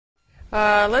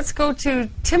Let's go to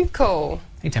Timco.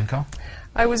 Hey, Timco.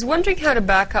 I was wondering how to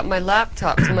back up my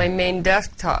laptop to my main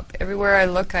desktop. Everywhere I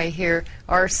look, I hear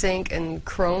rsync and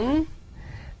cron.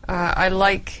 I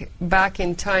like back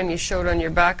in time you showed on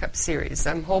your backup series.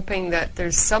 I'm hoping that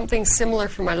there's something similar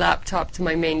for my laptop to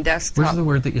my main desktop. Where's the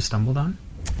word that you stumbled on?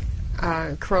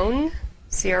 Cron,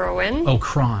 C-R-O-N. Oh,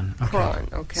 cron. Okay. Cron,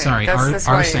 okay. Sorry,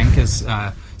 rsync is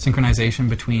synchronization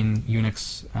between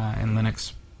Unix and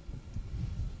Linux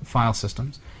file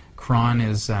systems. Cron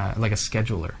is like a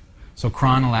scheduler. So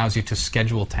cron allows you to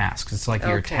schedule tasks. It's like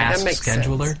your task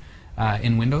scheduler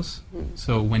in Windows.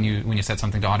 So when you set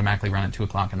something to automatically run at 2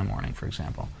 o'clock in the morning, for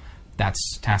example,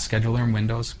 that's task scheduler in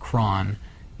Windows, cron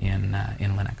in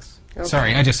Linux. Okay.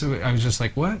 Sorry, I was just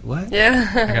like, what?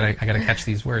 Yeah. I gotta catch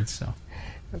these words. So.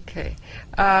 Okay.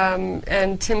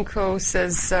 And Timco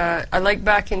says, I like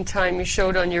back in time you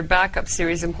showed on your backup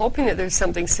series. I'm hoping that there's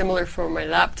something similar for my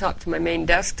laptop to my main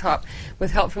desktop.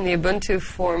 With help from the Ubuntu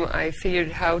forum, I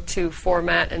figured how to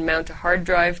format and mount a hard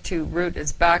drive to root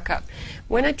as backup.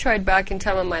 When I tried back in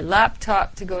time on my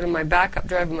laptop to go to my backup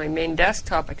drive on my main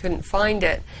desktop, I couldn't find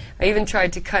it. I even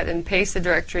tried to cut and paste the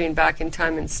directory in back in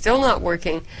time and still not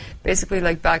working. Basically,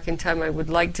 like back in time, I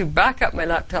would like to back up my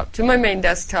laptop to my main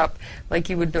desktop like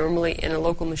you would normally in a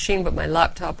local machine, but my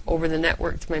laptop over the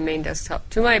network to my main desktop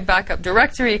to my backup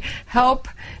directory. Help.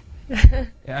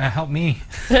 Help me.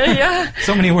 Yeah.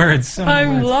 So many words. So many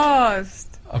I'm words.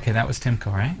 lost. Okay, that was Timco,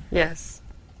 right? Yes.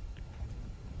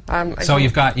 So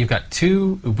you've got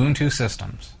two Ubuntu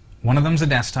systems. One of them's a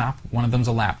desktop, one of them's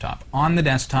a laptop. On the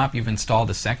desktop, you've installed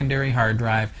a secondary hard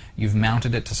drive, you've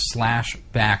mounted it to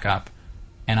 /backup,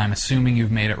 and I'm assuming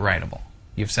you've made it writable.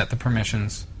 You've set the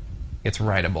permissions, it's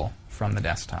writable from the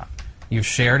desktop. You've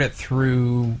shared it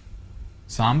through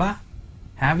Samba,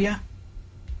 have you?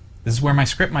 This is where my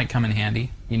script might come in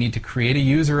handy. You need to create a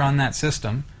user on that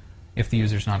system, if the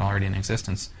user's not already in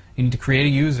existence. You need to create a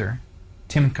user,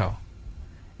 Timco,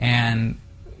 and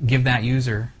give that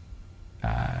user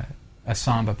a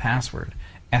Samba password,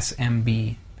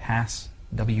 SMB pass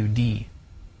WD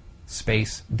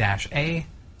space -A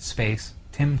space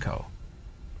Timco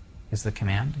is the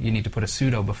command. You need to put a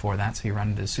sudo before that, so you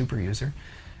run it as super user.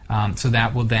 So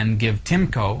that will then give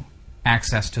Timco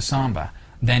access to Samba.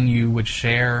 Then you would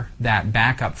share that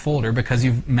backup folder because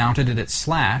you've mounted it at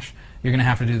 /. You're going to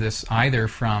have to do this either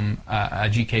from a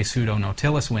gk sudo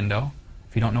nautilus window.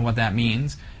 If you don't know what that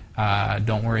means,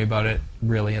 don't worry about it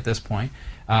really at this point.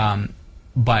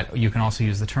 But you can also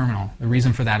use the terminal. The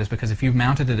reason for that is because if you've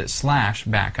mounted it at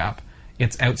 /backup,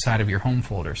 it's outside of your home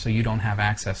folder, so you don't have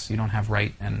access, you don't have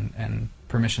write and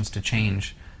permissions to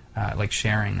change, like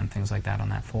sharing and things like that on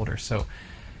that folder. So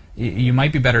you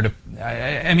might be better to,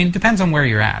 I mean, it depends on where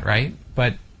you're at, right?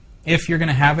 But if you're going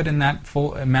to have it in that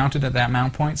mounted at that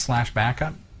mount point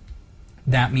 /backup,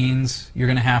 that means you're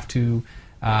going to have to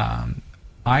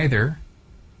either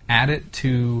add it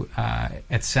to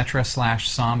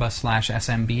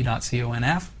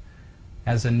etc/samba/smb.conf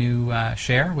as a new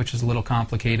share, which is a little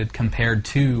complicated compared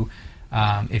to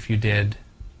if you did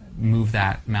move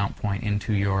that mount point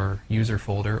into your user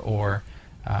folder, or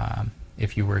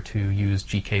if you were to use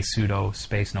gk sudo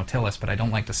space nautilus. But I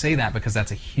don't like to say that because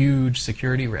that's a huge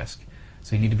security risk.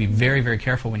 So you need to be very, very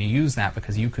careful when you use that,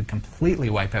 because you could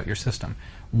completely wipe out your system.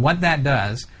 What that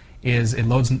does is it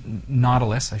loads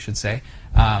Nautilus, I should say,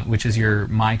 which is your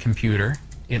My Computer.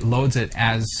 It loads it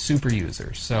as super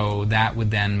user. So that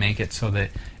would then make it so that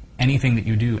anything that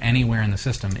you do anywhere in the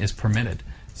system is permitted.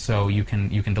 So you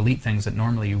can delete things that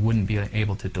normally you wouldn't be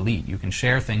able to delete. You can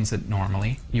share things that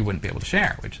normally you wouldn't be able to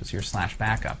share, which is your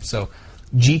 /backup. So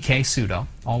gk sudo,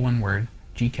 all one word,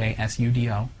 gk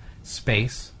sudo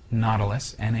space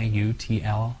Nautilus,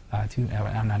 N-A-U-T-L,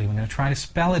 I'm not even going to try to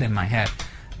spell it in my head,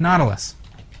 Nautilus,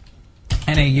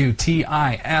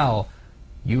 Nautilus.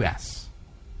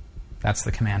 That's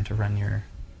the command to run your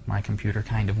My Computer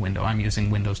kind of window. I'm using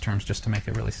Windows terms just to make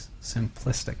it really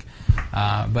simplistic.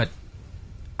 But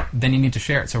then you need to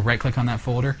share it. So right-click on that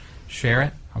folder, share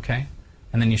it, okay?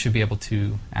 And then you should be able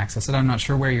to access it. I'm not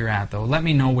sure where you're at, though. Let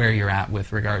me know where you're at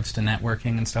with regards to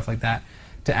networking and stuff like that.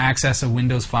 To access a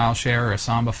Windows file share or a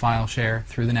Samba file share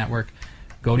through the network,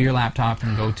 go to your laptop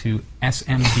and go to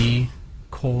smb:/,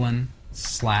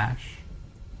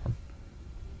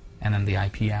 and then the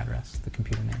IP address, the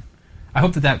computer name. I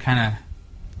hope that kind of...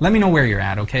 Let me know where you're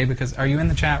at, okay? Because are you in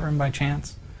the chat room by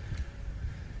chance?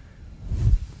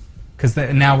 Because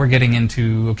now we're getting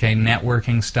into, okay,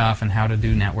 networking stuff and how to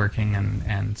do networking,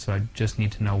 and so I just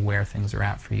need to know where things are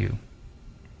at for you.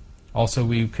 Also,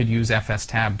 we could use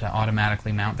fstab to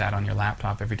automatically mount that on your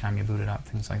laptop every time you boot it up,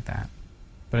 things like that.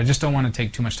 But I just don't want to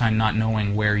take too much time not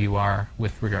knowing where you are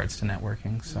with regards to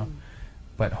networking. So,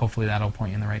 but hopefully that'll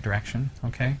point you in the right direction.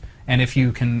 Okay. And if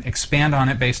you can expand on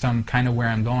it based on kind of where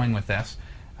I'm going with this,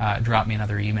 drop me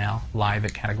another email,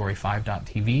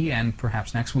 live@category5.tv, and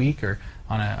perhaps next week or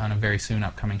on a very soon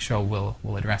upcoming show,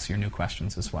 we'll address your new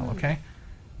questions as well. Okay.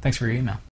 Thanks for your email.